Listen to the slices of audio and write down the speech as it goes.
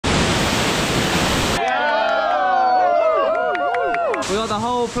We got the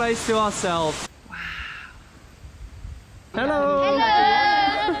whole place to ourselves. Wow. Hello.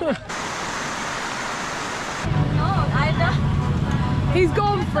 Hello. Oh, I know. He's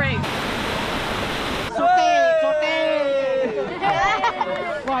gone free.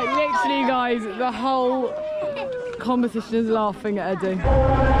 Right, literally guys, the whole competition is laughing at Eddie.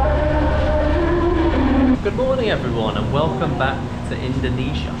 Good morning everyone and welcome back to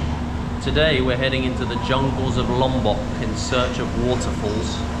Indonesia. Today we're heading into the jungles of Lombok in search of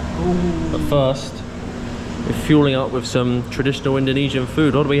waterfalls. Ooh. But first, we're fueling up with some traditional Indonesian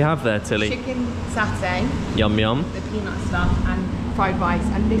food. What do we have there, Tilly? Chicken satay. Yum yum. The peanut stuff and fried rice.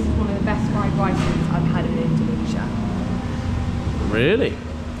 And this is one of the best fried rices I've had in Indonesia. Really?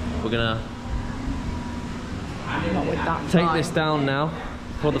 We're gonna take this down now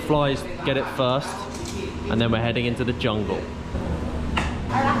before the flies get it first. And then we're heading into the jungle.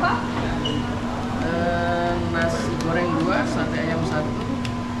 Nasi goreng 2, sate ayam 1,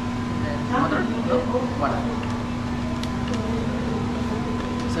 dan water, what?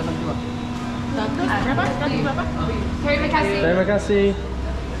 7 Berapa? Terima kasih. Terima kasih.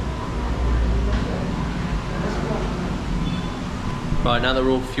 Right, now that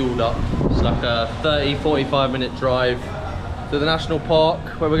we're all fueled up, it's like a 30-45 minute drive to the national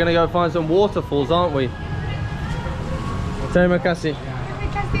park where we're gonna go find some waterfalls, aren't we? Terima kasih.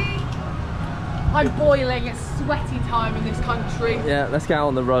 I'm boiling, it's sweaty time in this country. Yeah, let's get out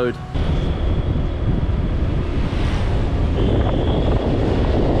on the road.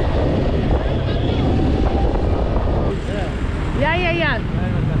 Yeah.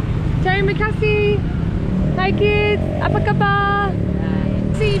 Terima kasih. Hi kids, apa kabar?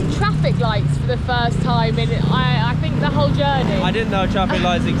 Seen traffic lights for the first time in I think the whole journey. I didn't know traffic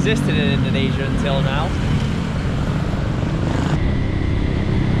lights existed in Indonesia until now.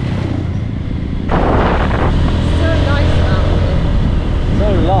 So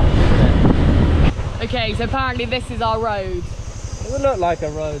lush, isn't it? Okay, so apparently this is our road. It would look like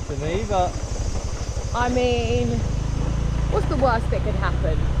a road to me, but I mean, what's the worst that could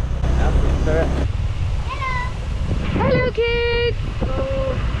happen? Hello. Hello kids!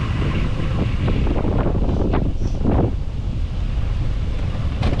 Hello.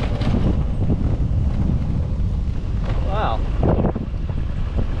 Wow.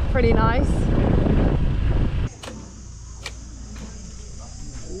 Pretty nice.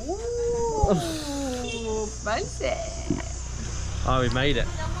 Fancy. Oh, we made it.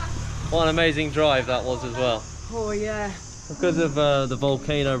 What an amazing drive that was as well. Oh yeah. Because of the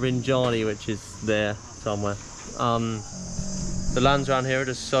volcano Rinjani, which is there somewhere. The lands around here are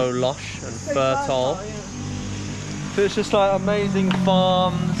just so lush and fertile. Yeah. So it's just like amazing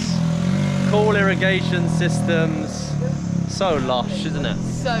farms, cool irrigation systems. So lush, isn't it?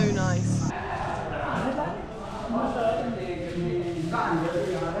 So nice.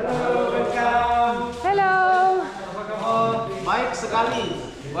 Hello. Baik sekali.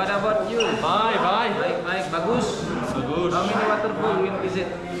 What about you? Bye. Baik, bagus. Bagus. How many waterfall you visit?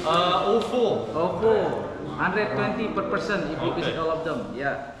 All four. Oh, 4. 120 per person if you visit all of them.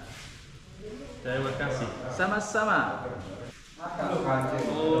 Yeah. Terima kasih. Sama-sama.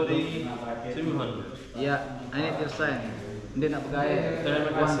 200. Yeah, I need your sign. Hindi na pagaya. Terima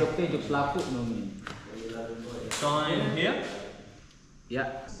kasih. 150 juk selaku nung. Sign here.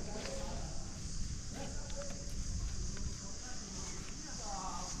 Yeah.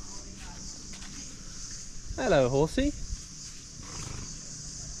 Hello, horsey.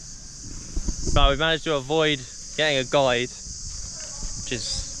 But we've managed to avoid getting a guide, which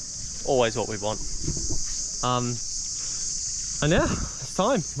is always what we want. And yeah, it's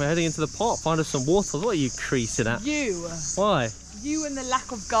time. We're heading into the park, find us some water. What are you creasing at? You. Why? You and the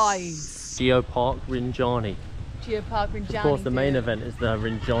lack of guides. Geopark Rinjani. Geopark Rinjani. Of course, the main event is the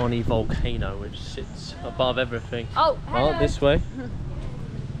Rinjani volcano, which sits above everything. Oh, hello. Oh, this way.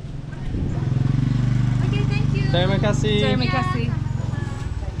 Okay, thank you. Terima kasih. Terima kasih.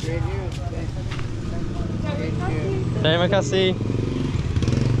 Terima kasih.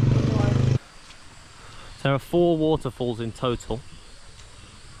 There are 4 waterfalls in total,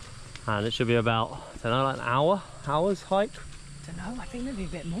 and it should be about, I don't know, like an hour's hike. I don't know, I think maybe a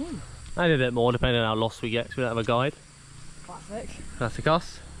bit more. Maybe a bit more, depending on how lost we get, because we don't have a guide. Classic. Classic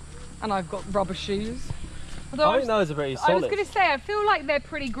us. And I've got rubber shoes. I think those are pretty solid. I was going to say, I feel like they're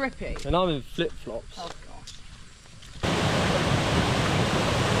pretty grippy. And I'm in flip-flops. Oh,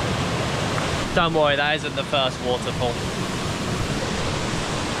 Don't worry, that isn't the first waterfall.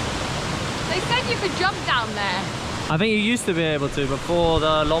 They said you could jump down there. I think you used to be able to before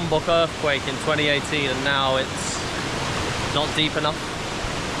the Lombok earthquake in 2018, and now it's not deep enough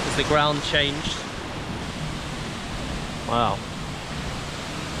because the ground changed. Wow.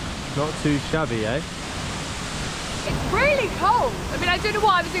 Not too shabby, eh? It's really cold. I mean, I don't know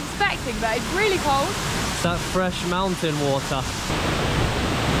what I was expecting, but it's really cold. It's that fresh mountain water.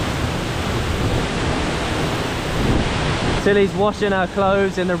 Tilly's washing her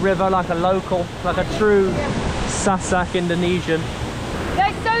clothes in the river like a local, like a true Sasak Indonesian.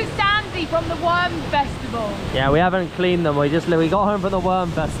 They're so sandy from the Worm Festival. Yeah, we haven't cleaned them. We got home from the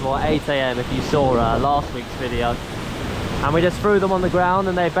Worm Festival at 8 AM if you saw last week's video. And we just threw them on the ground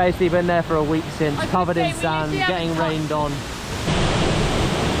and they've basically been there for a week since, covered in sand, getting rained on.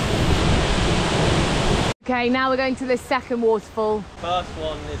 Okay, now we're going to the second waterfall. First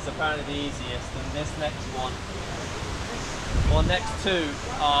one is apparently the easiest, and this next one, or next two,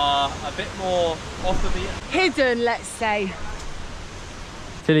 are a bit more off of the... Hidden, let's say.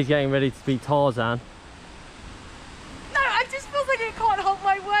 Tilly's getting ready to be Tarzan. No, I just feel like I can't hold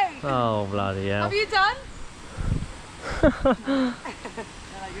my weight. Oh, bloody hell. Have you done?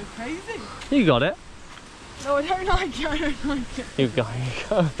 You're crazy. You got it. No, I don't like it. I don't like it. You go.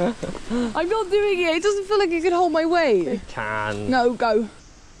 I'm not doing it. It doesn't feel like you can hold my weight. You can. No, go.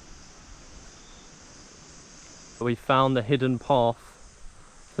 We found the hidden path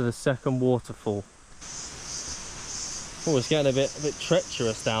to the second waterfall. Oh, it's getting a bit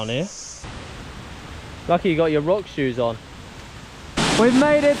treacherous down here. Lucky you got your rock shoes on. We've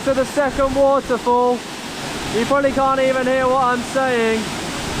made it to the second waterfall. You probably can't even hear what I'm saying.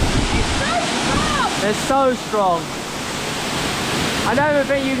 It's so strong. I don't even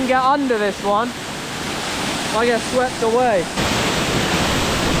think you can get under this one. I get swept away.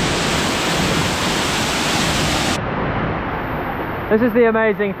 This is the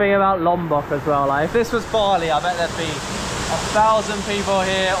amazing thing about Lombok as well. Like, if this was Bali, I bet there'd be 1,000 people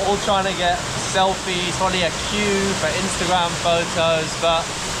here all trying to get selfies, probably a queue for Instagram photos, but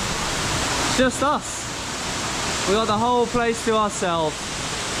it's just us. We got the whole place to ourselves.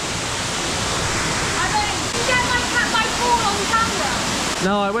 I mean, you get my fall on camera.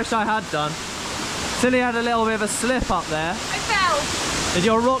 No, I wish I had done. Tilly had a little bit of a slip up there. I fell. Did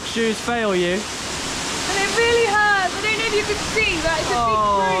your rock shoes fail you? And it really hurts. I don't know if you can see, but it's a big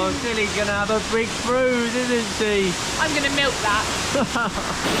bruise. Tilly's gonna have a big bruise, isn't she? I'm gonna milk that.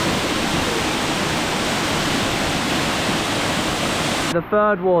 The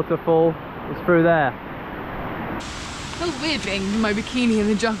third waterfall is through there. Feels weird being in my bikini in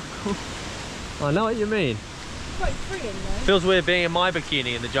the jungle. I know what you mean. It's quite freeing though. Feels weird being in my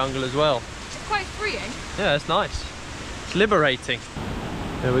bikini in the jungle as well. It's quite freeing. Yeah, it's nice. It's liberating.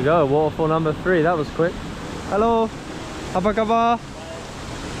 Here we go, waterfall number 3. That was quick. Hello. Apa kabar?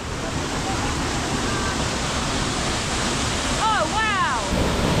 Oh wow!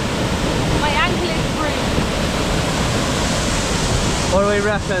 My ankle is bruised. What do we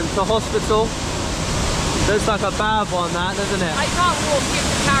reckon? To hospital? Looks like a bad one, that, doesn't it? I can't walk, you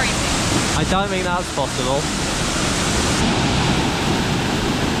have to carry me. I don't think that's possible.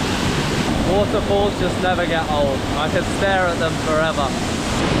 Waterfalls just never get old. I could stare at them forever.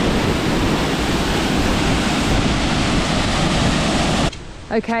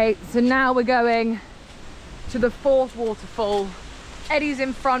 Okay, so now we're going to the fourth waterfall. Eddie's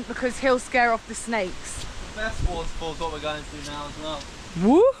in front because he'll scare off the snakes. The best waterfall is what we're going to now as well.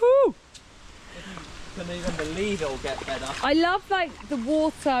 Woohoo! I can't even believe it'll get better. I love like the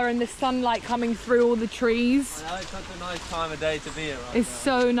water and the sunlight coming through all the trees. I know, it's such a nice time of day to be here right It's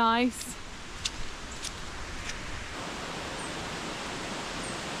now. so nice.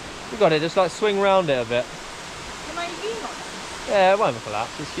 You got it, just like swing round it a bit. Can I lean on it? Yeah, it won't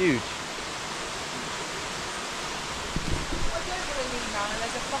collapse, it's huge. I don't want to lean on and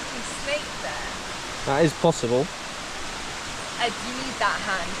there's a fucking snake there. That is possible. Ed, you need that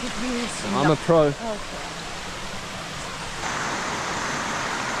hand because we need some. I'm a pro. Okay.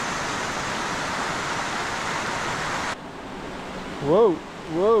 Whoa,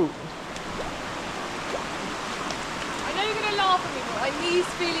 whoa. I know you're going to laugh at me, but my knee's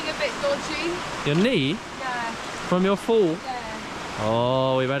feeling a bit dodgy. Your knee? Yeah. From your fall? Yeah.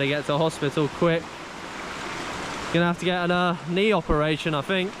 Oh, we better get to hospital quick. Gonna have to get a knee operation, I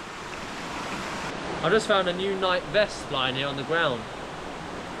think. I just found a new night vest lying here on the ground.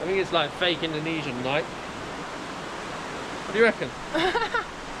 I think it's like fake Indonesian night. What do you reckon?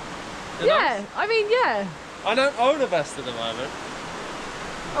 Yeah, nice? I mean, yeah. I don't own a vest at the moment.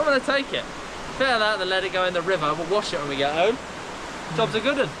 I'm gonna take it. Better that than let it go in the river. We'll wash it when we get home. Job's a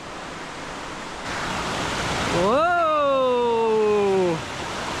good one. Whoa!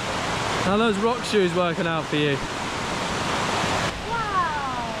 How are those rock shoes working out for you?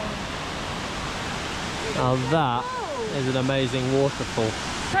 Wow. Now that is an amazing waterfall.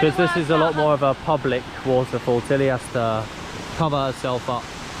 Because this is a lot more of a public waterfall. Tilly has to cover herself up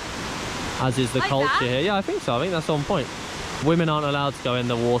as is the Like culture that? here. Yeah, I think so. I think that's on point. Women aren't allowed to go in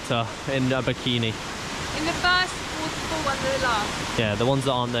the water in a bikini. In the first waterfall and the last. Yeah, the ones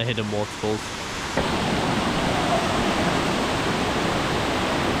that aren't the hidden waterfalls.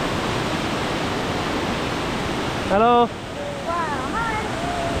 Hello. Wow, hi.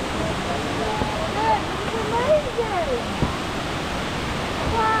 Look, it's amazing.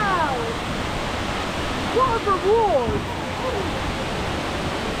 Wow. What a reward.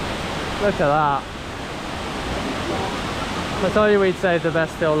 Look at that. I told you we'd save the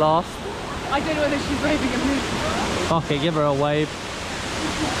best till last. I don't know whether she's waving at me. Okay, give her a wave.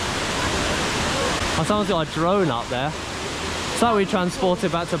 Oh, someone's got a drone up there. It's like we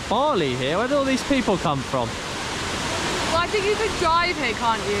transported back to Bali here. Where did all these people come from? Well, I think you can drive here,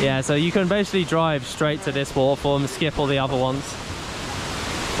 can't you? Yeah, so you can basically drive straight to this waterfall and skip all the other ones.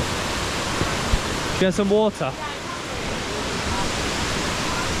 Get some water.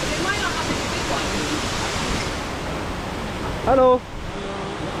 Hello.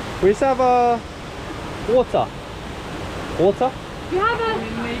 We just have water. Water? Do you have a...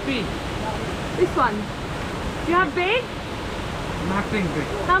 Maybe. This one? Do you have big? Nothing big.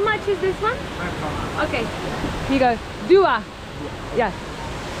 How much is this one? Okay. Here you go. Dua. Yes.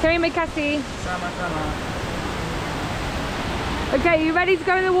 Terima kasih. Sama-sama. Okay, you ready to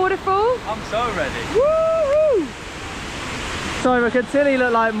go in the waterfall? I'm so ready. Woo! Sorry, but could Tilly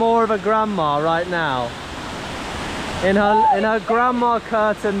look like more of a grandma right now? In her grandma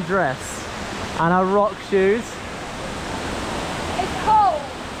curtain dress and her rock shoes. It's cold.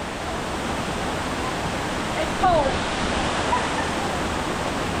 It's cold.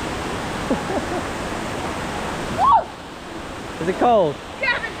 Woo! Is it cold?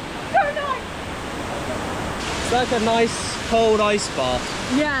 Yeah, it's so nice. It's like a nice cold ice bath.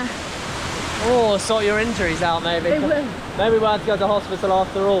 Yeah, Oh, sort your injuries out maybe. it will. Maybe we'll have to go to hospital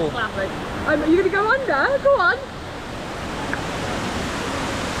after all. Are you going to go under? Go on.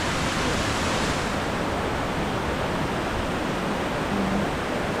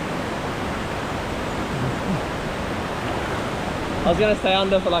 I was going to stay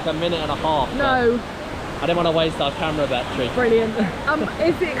under for like a minute and a half. but No. I didn't want to waste our camera battery. Brilliant.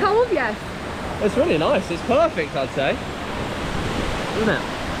 Is it cold? Yes. It's really nice. It's perfect, I'd say. Isn't it?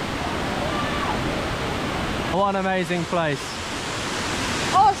 What an amazing place.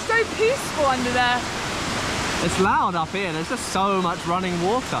 Oh, it's so peaceful under there. It's loud up here. There's just so much running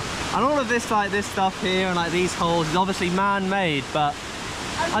water. And all of this, like this stuff here and like these holes is obviously man-made, but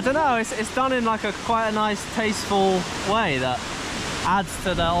I don't know, it's done in like quite a nice, tasteful way that adds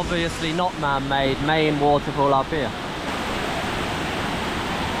to the obviously not man-made main waterfall up here.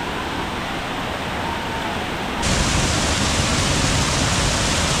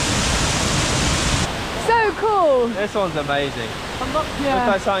 So cool. This one's amazing. Yeah. Looks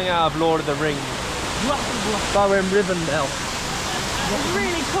like something out of Lord of the Rings. It's like we're in Rivendell. It's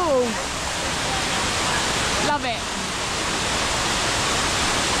really cool. Love it.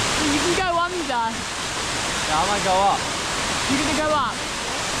 You can go under. Yeah, I might go up. You're going to go up.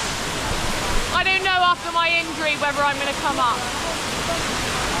 I don't know after my injury whether I'm going to come up.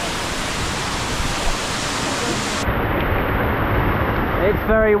 It's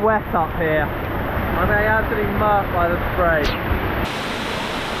very wet up here. I'm absolutely murked by the spray.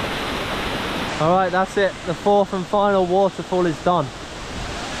 Alright, that's it. The fourth and final waterfall is done.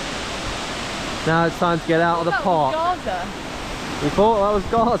 Now it's time to get out of the park. Gaza. You thought that was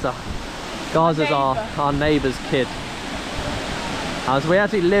Gaza? Gaza's our neighbour's kid. So we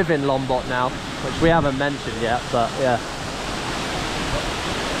actually live in Lombok now, which we haven't mentioned yet, but yeah.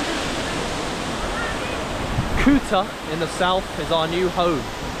 Kuta in the south is our new home.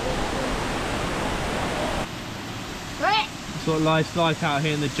 That's what life's like out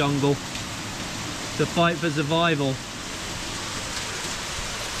here in the jungle. To fight for survival.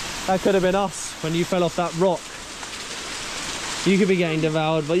 That could have been us when you fell off that rock. You could be getting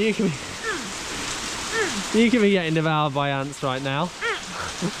devoured, but you could be getting devoured by ants right now.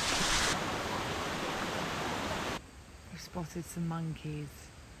 We've spotted some monkeys.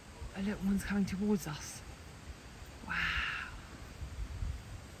 Oh look, one's coming towards us. Wow.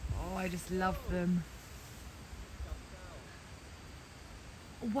 Oh, I just love them.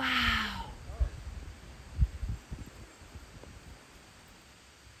 Wow.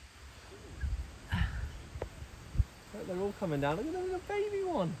 Look, they're all coming down. Look at the little baby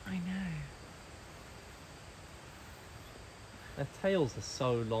one. I know. Their tails are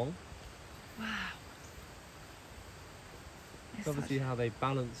so long. Wow. It's obviously how they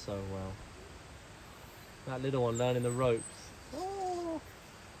balance so well. That little one learning the ropes. Oh,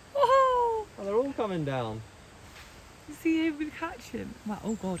 oh, and they're all coming down. Is he able to catch him? Wow.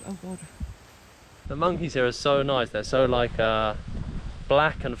 Oh god, oh god. The monkeys here are so nice. They're so like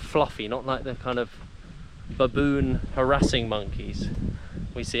black and fluffy, not like the kind of baboon harassing monkeys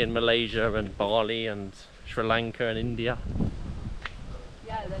we see in Malaysia and Bali and Sri Lanka and India.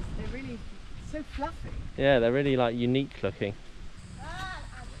 Yeah, they're really so fluffy. Yeah, they're really like unique looking.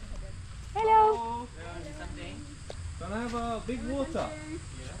 Hello. Can I have a big water?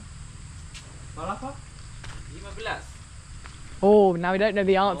 Berapa? 15. Oh, now we don't know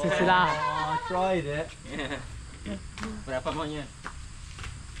the answer to that. I tried it. Berapa maunya?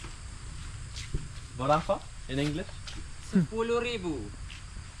 Berapa in English? 10.000.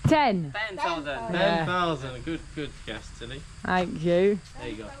 10. 10,000. 10,000. Good guess, Tilly. Thank you. There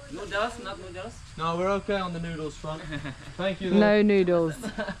you go. Noodles, not noodles. No, we're okay on the noodles front. Thank you. No noodles.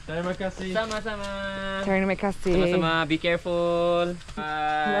 Terima kasih. Sama-sama. Terima kasih. Sama-sama. Be careful.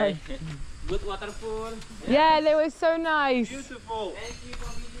 Bye. Good waterfall. Yeah, they were so nice. Beautiful. Thank you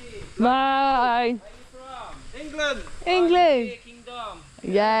for visiting. Bye. Where are you from? England. England. Okay, Kingdom.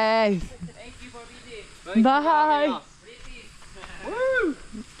 Yes. Thank you for visiting. Thank you for having Bye. us. British. Woo!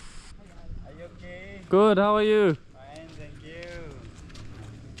 Are you okay? Good. How are you? Fine, thank you.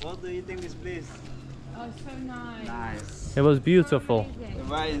 What do you think this place? Oh, so nice. Nice. It was beautiful.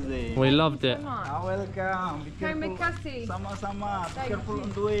 Amazing. We loved it. Welcome. Be Terima careful. kasih. Sama-sama. Be careful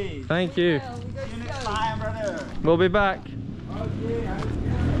on the way. Thank you. See you next time, brother. We'll be back.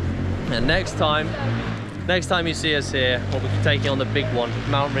 And next time you see us here, we'll be taking on the big one,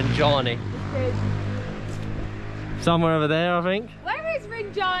 Mount Rinjani. Somewhere over there, I think. Where is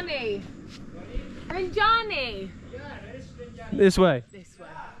Rinjani? Rinjani. This way. This way.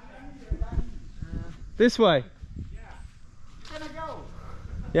 This way.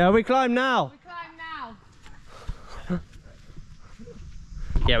 Yeah, we climb now. We climb now.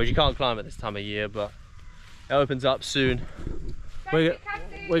 Yeah, well, you can't climb at this time of year, but it opens up soon. We're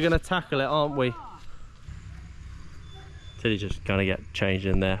gonna tackle it, aren't we? Tilly's just gonna get changed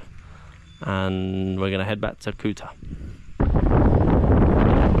in there, and we're gonna head back to Kuta.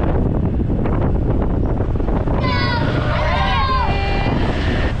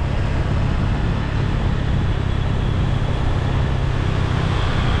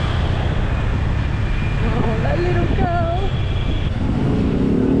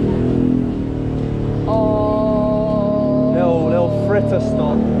 Fritter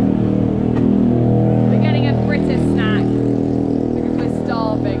stop. We're getting a fritter snack because we're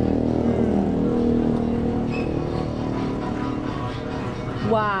starving.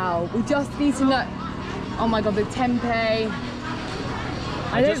 Wow, we just need to know. Oh my god, the tempeh.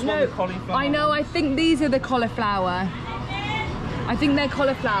 I just don't want know. the cauliflower. I know, I think these are the cauliflower. I think they're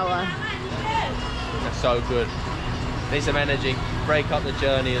cauliflower. They're so good. Need some energy. Break up the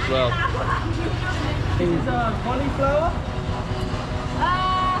journey as well. This is cauliflower?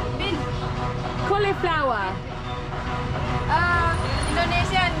 Bean. Cauliflower.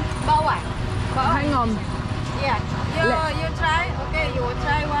 Indonesian bawang. Hang on. Yeah. You try. Okay, you will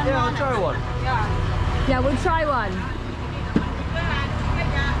try one. Yeah, I'll try one. Yeah. Yeah, we'll try one.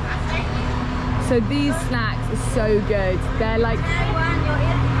 So these snacks are so good. They're like... Try one, you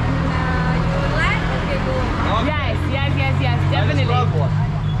eat. You like? Okay, good. Yes, definitely. I just love one.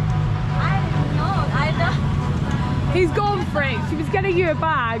 I don't. He's gone for it. She was getting you a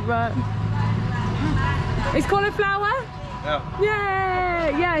bag, but... It's cauliflower? Yeah.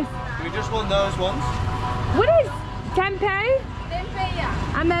 Yeah, yes. We just want those ones. What is tempeh? Tempeh,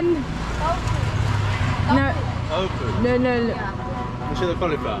 yeah. And then... No, Tofu. no. Which are the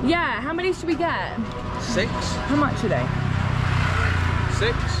cauliflower? Yeah, how many should we get? 6? How much are they?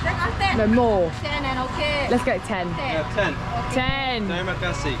 6? Take a 10. No, more. 10 and okay. Let's get 10. 10. Yeah, 10. 10. Terima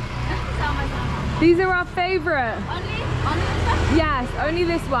kasih. Sama-sama. These are our favourite. Only this one? Yes, only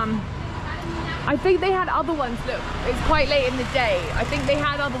this one. I think they had other ones. Look, it's quite late in the day. I think they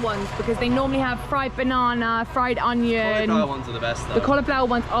had other ones because they normally have fried banana, fried onion. Cauliflower ones are the best though. The cauliflower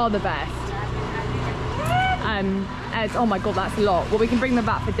ones are the best. Oh my god, that's a lot. Well, we can bring them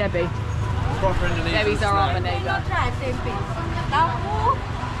back for Debbie. Proper Indonesian Debbie's our other snack. neighbour. Try tempeh. Tahu.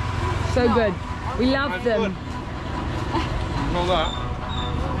 So good. We love That's them. good. Not that.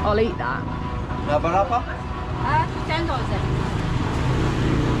 I'll eat that. Now, berapa? 10,000.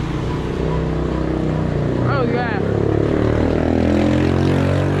 Oh yeah.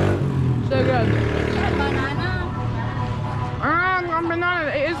 So good. Banana. One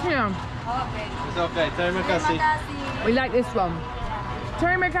banana, it is here. Okay. It's okay. Terima Terima kasih. kasih. We like this one.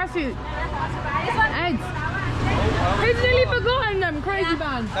 Terima kasih. This one. Eggs. He's nearly forgotten them, crazy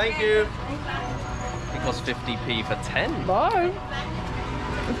man. Thank you. It costs 50p for 10. Bye.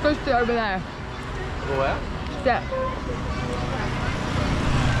 Let's go sit over there. Where? Sit.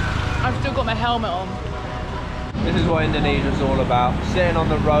 I've still got my helmet on. This is what Indonesia's all about. Sitting on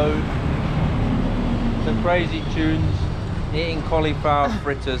the road, some crazy tunes, eating cauliflower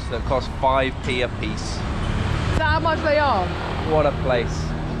fritters that cost 5p a piece. Is that how much they are? What a place.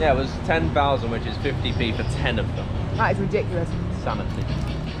 Yeah, it was 10,000, which is 50p for 10 of them. That is ridiculous. Sanity.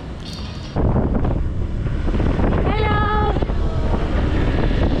 Hello!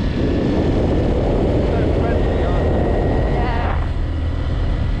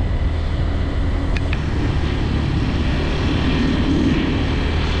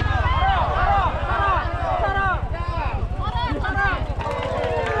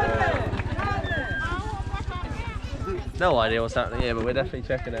 No idea what's happening here, but we're definitely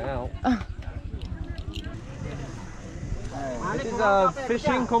checking it out. This is a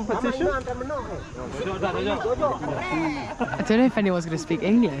fishing competition. I don't know if anyone's going to speak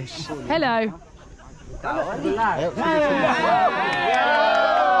English. Hello.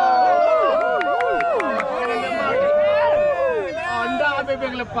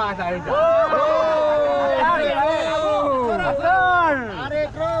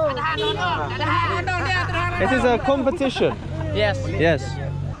 It is a competition. Yes. Yes.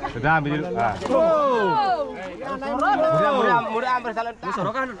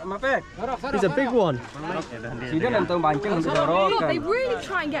 It's a big one. They really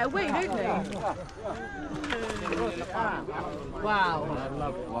try and get away, don't they? Wow.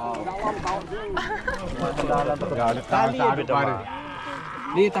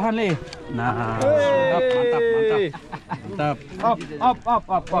 Li, tahan Li. Nah. Mantap. Up.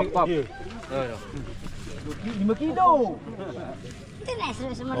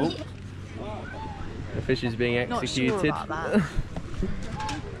 The fish is being Not executed. sure about that.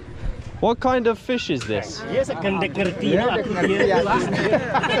 What kind of fish is this?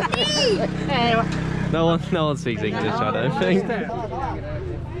 No one speaks English, I don't think.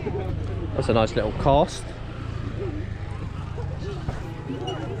 That's a nice little cast.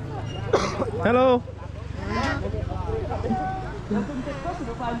 Hello.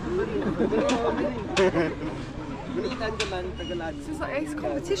 It's like it's a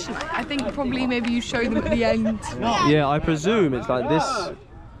competition. I think probably maybe you show them at the end. Yeah, I presume it's like this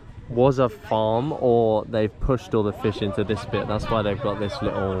was a farm, or they've pushed all the fish into this bit. That's why they've got this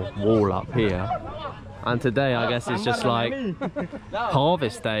little wall up here. And today, I guess it's just like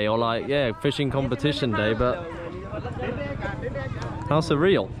harvest day, or like, yeah, fishing competition day, but how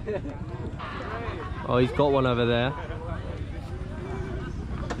surreal. Oh, he's got one over there.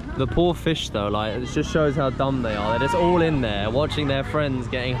 The poor fish though, like, it just shows how dumb they are. They're just all in there watching their friends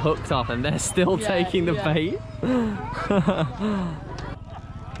getting hooked up and they're still taking the bait.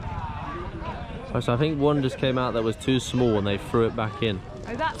 So I think one just came out that was too small and they threw it back in.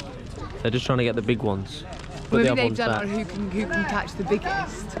 Oh, that's... They're just trying to get the big ones. Maybe they've done on who can catch the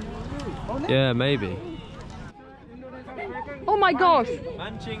biggest. Yeah, maybe. Oh my gosh!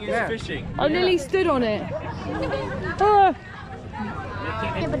 Manching is fishing. I nearly stood on it. Oh.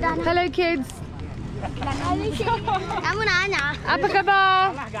 Hello kids. Apa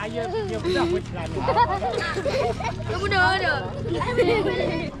kabar?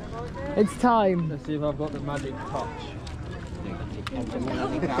 It's time. Let's see if I've got the magic touch.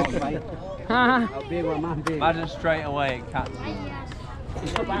 Imagine straight away it catches them.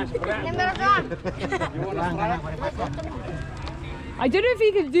 I don't know if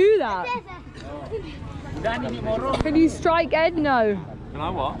he can do that. Can you strike Ed? No. Can I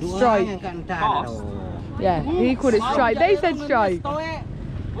what? Strike. Cast? Yeah, he called it strike. They said strike.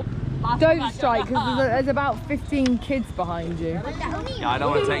 Don't strike because there's about 15 kids behind you. Yeah, I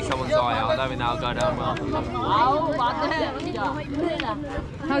don't want to take someone's eye out. I don't think that'll go down well.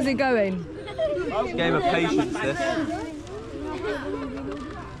 How's it going? Game of patience, this.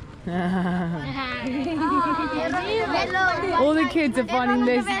 All the kids are finding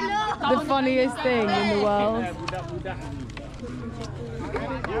this the funniest thing in the world.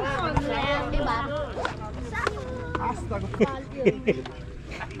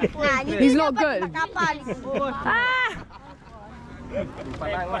 He's not good. Ah!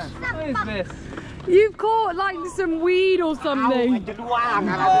 What is this? You've caught like some weed or something.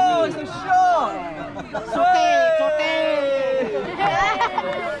 Oh, it's a shark!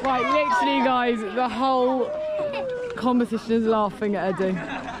 Right, literally guys, the whole competition is laughing at Eddie.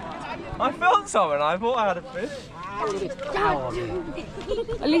 I felt something, I thought I had a fish.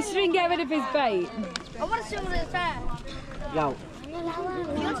 At least you didn't get rid of his bait.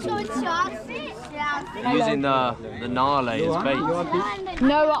 Using the gnarly as bait.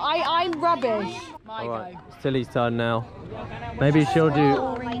 No, I'm rubbish. Alright, it's Tilly's turn now. Maybe she'll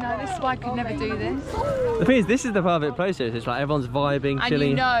do... why I could never do this. The thing is, this is the perfect place. It's like everyone's vibing, And chilling.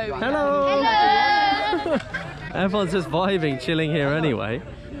 you know. Hello. Everyone's just vibing, chilling here anyway.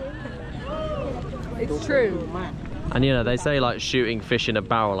 It's true. And you know, they say like shooting fish in a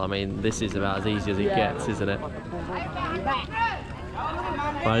barrel. I mean, this is about as easy as it gets, isn't it?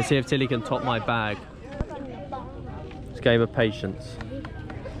 Right, let's see if Tilly can top my bag. It's a game of patience.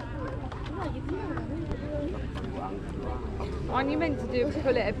 Aren't you meant to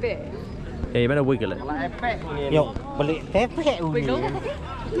pull it a bit? Yeah, you better wiggle it. Yo, beli pepek. Wiggle?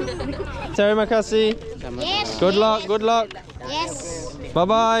 Terima kasih. Yes. Good luck, good luck. Yes. Bye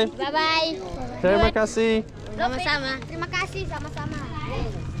bye. Bye bye. Terima kasih. Sama-sama. Terima kasih sama-sama.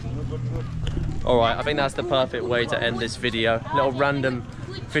 Alright, I think that's the perfect way to end this video. Little random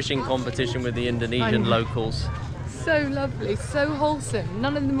fishing competition with the Indonesian locals. So lovely, so wholesome.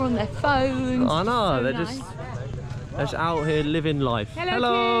 None of them are on their phones. I know, So they're nice. just out here living life.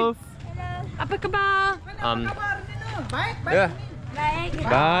 Hello, kids. Apa kabar? Yeah. Baik.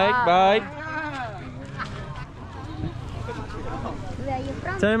 Baik, baik. Where are you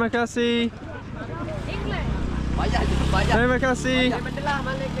from? Terima kasih. Terima kasih.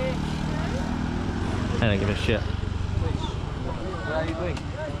 I don't give a shit. Where are you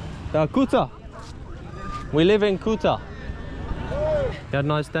going? Kuta. We live in Kuta. You had a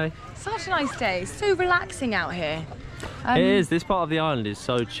nice day? Such a nice day. So relaxing out here. It is. This part of the island is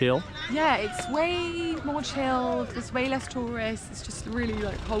so chill. Yeah, it's way more chilled. There's way less tourists. It's just really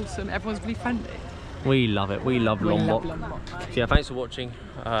like wholesome. Everyone's really friendly. We love it. We love We Lombok. love Lombok. So yeah, thanks for watching.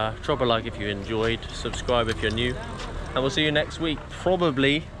 Drop a like if you enjoyed. Subscribe if you're new. And we'll see you next week,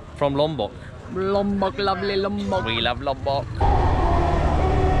 probably from Lombok. Lombok, lovely Lombok. We love Lombok.